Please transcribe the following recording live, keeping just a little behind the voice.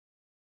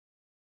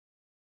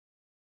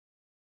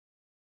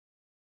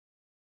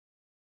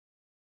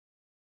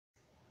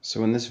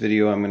So in this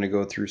video I'm going to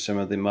go through some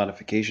of the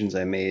modifications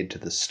I made to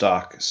the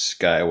stock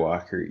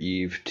Skywalker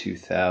Eve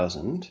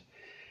 2000.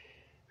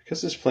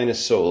 Because this plane is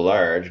so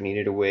large, I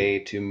needed a way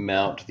to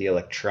mount the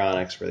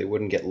electronics where they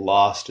wouldn't get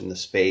lost in the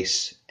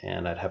space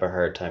and I'd have a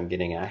hard time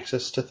getting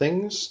access to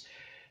things.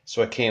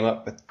 So I came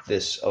up with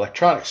this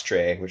electronics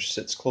tray which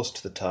sits close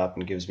to the top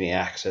and gives me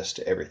access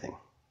to everything.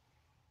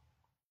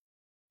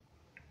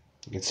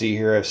 You can see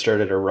here I've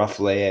started a rough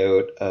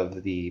layout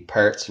of the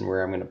parts and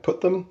where I'm going to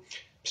put them.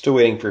 I'm still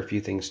waiting for a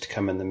few things to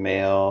come in the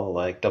mail,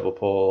 like double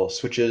pole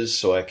switches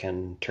so I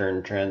can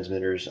turn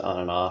transmitters on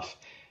and off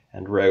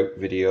and route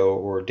video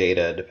or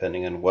data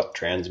depending on what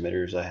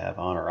transmitters I have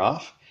on or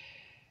off.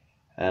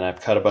 And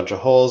I've cut a bunch of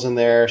holes in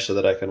there so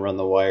that I can run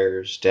the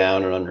wires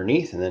down and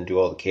underneath and then do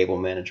all the cable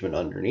management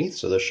underneath.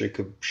 So this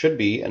should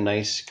be a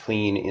nice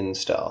clean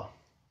install.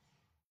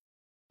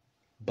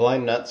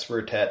 Blind nuts were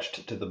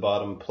attached to the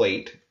bottom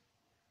plate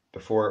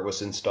before it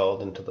was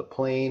installed into the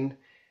plane,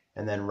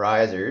 and then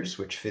risers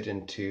which fit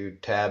into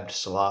tabbed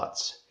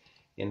slots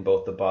in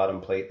both the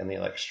bottom plate and the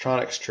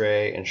electronics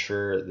tray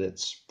ensure that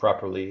it's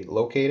properly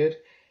located.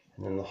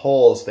 And then the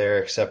holes there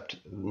accept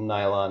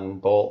nylon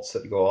bolts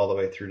that go all the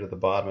way through to the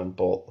bottom and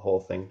bolt the whole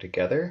thing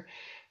together.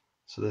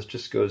 So this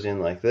just goes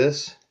in like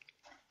this,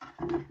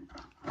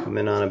 come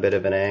in on a bit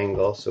of an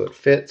angle so it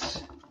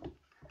fits,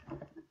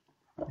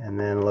 and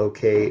then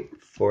locate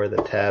for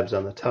the tabs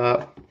on the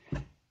top.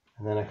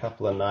 And then a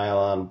couple of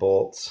nylon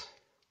bolts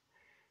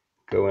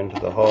go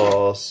into the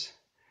holes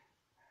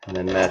and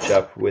then match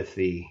up with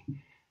the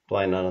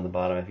blind nut on the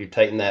bottom. If you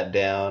tighten that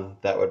down,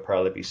 that would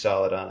probably be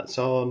solid on its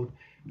own.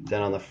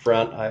 Then on the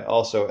front, I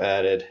also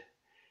added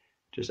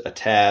just a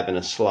tab and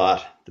a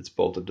slot that's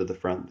bolted to the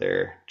front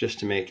there, just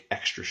to make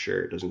extra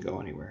sure it doesn't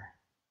go anywhere.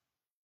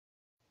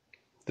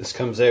 This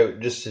comes out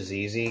just as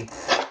easy.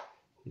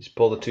 You just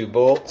pull the two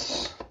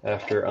bolts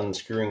after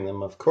unscrewing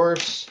them, of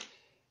course.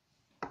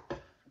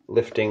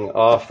 Lifting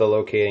off the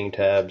locating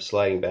tab,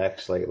 sliding back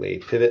slightly,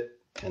 pivot,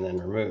 and then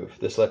remove.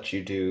 This lets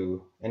you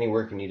do any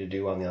work you need to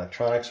do on the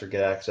electronics or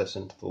get access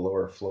into the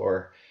lower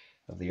floor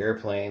of the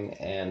airplane,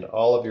 and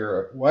all of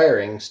your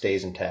wiring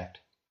stays intact.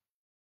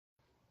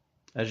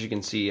 As you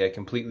can see, I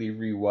completely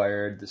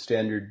rewired the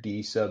standard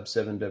D sub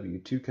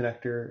 7W2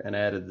 connector and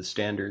added the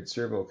standard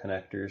servo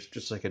connectors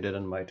just like I did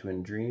on my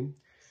Twin Dream.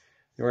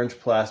 The orange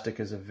plastic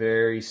is a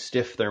very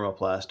stiff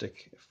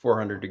thermoplastic,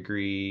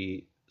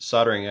 400-degree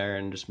soldering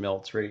iron just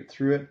melts right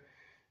through it,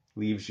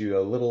 leaves you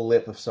a little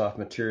lip of soft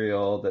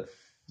material that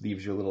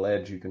leaves you a little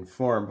edge you can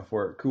form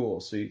before it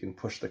cools, so you can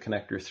push the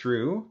connector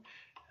through.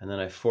 And then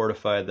I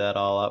fortified that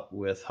all up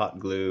with hot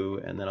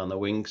glue, and then on the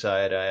wing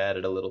side I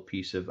added a little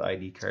piece of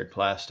ID card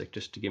plastic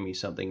just to give me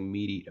something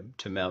meaty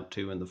to mount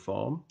to in the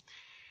foam.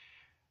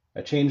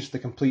 I changed the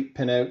complete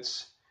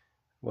pinouts.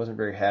 Wasn't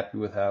very happy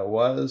with how it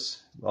was.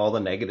 All the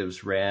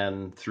negatives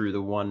ran through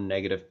the one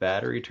negative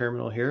battery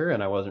terminal here,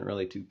 and I wasn't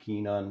really too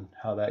keen on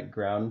how that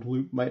ground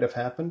loop might have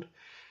happened.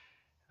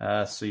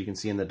 So you can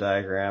see in the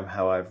diagram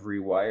how I've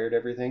rewired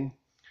everything.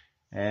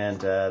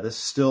 And this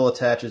still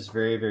attaches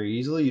very, very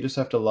easily. You just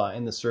have to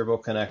line the servo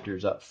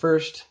connectors up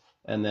first,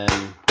 and then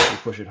you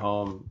push it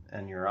home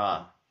and you're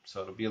on.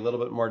 So it'll be a little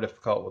bit more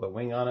difficult with a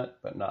wing on it,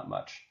 but not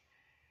much.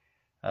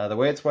 The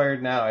way it's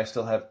wired now, I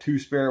still have 2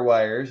 spare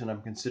wires, and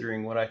I'm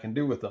considering what I can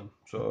do with them.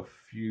 So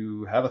if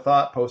you have a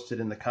thought, post it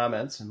in the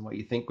comments and what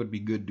you think would be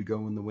good to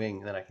go in the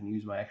wing, then I can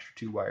use my extra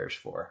 2 wires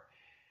for.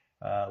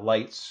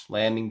 Lights,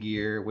 landing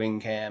gear, wing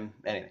cam,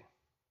 anything.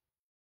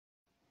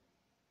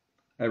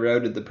 I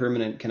routed the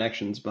permanent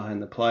connections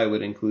behind the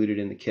plywood included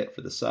in the kit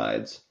for the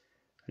sides.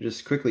 I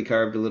just quickly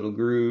carved a little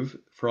groove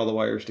for all the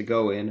wires to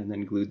go in and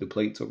then glued the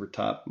plates over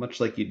top, much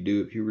like you'd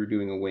do if you were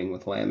doing a wing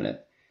with laminate.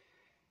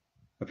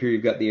 Up here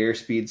you've got the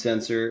airspeed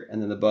sensor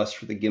and then the bus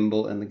for the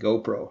gimbal and the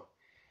GoPro.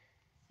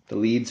 The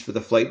leads for the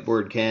flight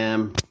board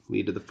cam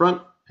lead to the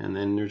front, and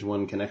then there's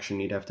one connection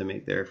you'd have to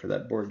make there for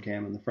that board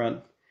cam in the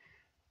front.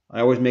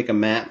 I always make a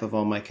map of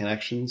all my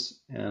connections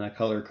and a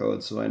color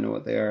code so I know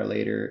what they are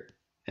later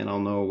and I'll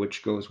know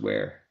which goes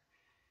where.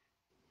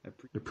 I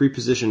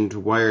pre-positioned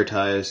wire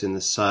ties in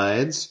the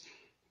sides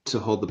to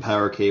hold the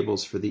power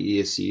cables for the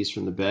ESCs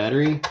from the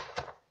battery,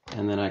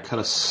 and then I cut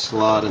a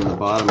slot in the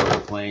bottom of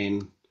the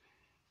plane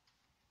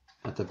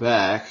at the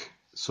back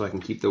so I can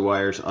keep the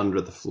wires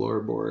under the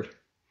floorboard.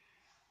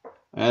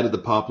 I added the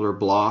poplar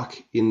block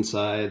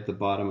inside the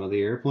bottom of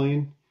the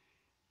airplane,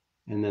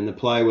 and then the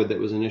plywood that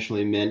was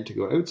initially meant to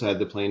go outside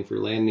the plane for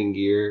landing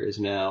gear is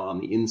now on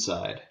the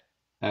inside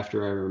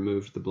after I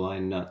removed the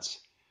blind nuts.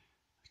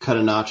 I cut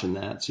a notch in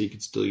that so you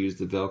could still use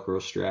the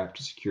Velcro strap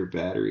to secure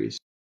batteries.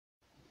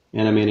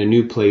 And I made a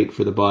new plate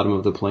for the bottom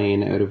of the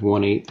plane out of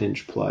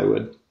 1/8"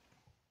 plywood.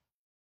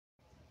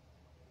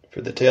 For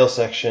the tail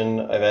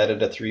section, I've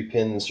added a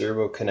 3-pin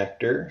servo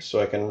connector so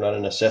I can run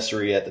an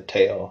accessory at the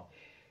tail.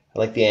 I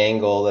like the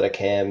angle that a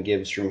cam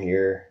gives from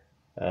here.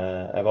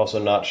 I've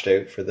also notched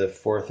out for the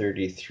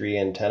 433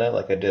 antenna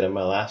like I did on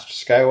my last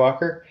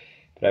Skywalker,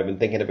 but I've been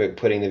thinking about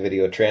putting the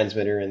video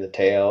transmitter in the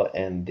tail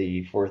and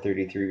the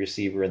 433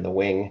 receiver in the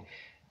wing,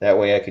 That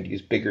way I could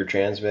use bigger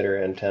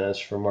transmitter antennas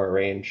for more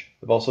range.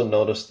 I've also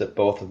noticed that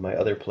both of my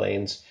other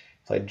planes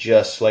fly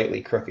just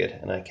slightly crooked,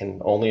 and I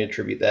can only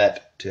attribute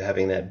that to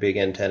having that big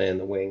antenna in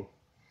the wing.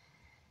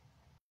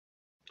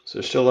 So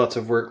there's still lots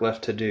of work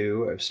left to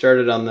do. I've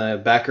started on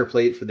the backer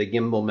plate for the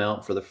gimbal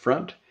mount for the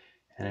front,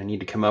 and I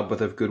need to come up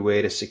with a good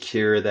way to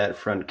secure that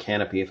front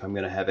canopy if I'm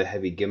going to have a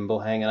heavy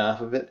gimbal hanging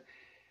off of it.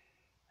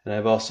 And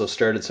I've also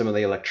started some of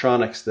the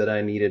electronics that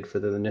I needed for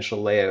the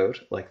initial layout,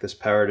 like this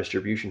power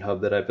distribution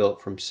hub that I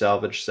built from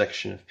salvage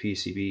section of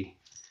PCB.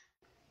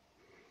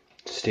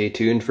 Stay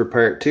tuned for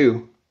part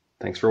 2.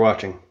 Thanks for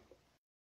watching.